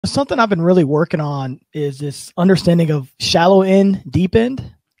something I've been really working on is this understanding of shallow end, deep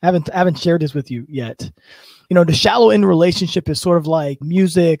end. I haven't shared this with you yet. The shallow end relationship is sort of like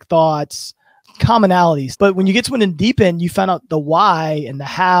music, thoughts, commonalities. But when you get to an deep end, you find out the why and the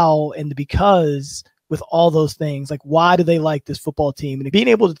how and the because with all those things. Like, why do they like this football team? And being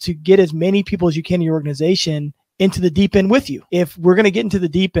able to get as many people as you can in your organization into the deep end with you. If we're going to get into the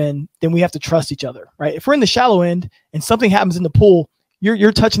deep end, then we have to trust each other, right? If we're in the shallow end and something happens in the pool,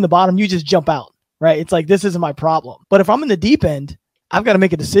 you're touching the bottom, you just jump out, right? It's like, this isn't my problem. But if I'm in the deep end, I've got to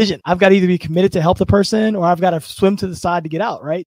make a decision. I've got to either be committed to help the person or I've got to swim to the side to get out, right?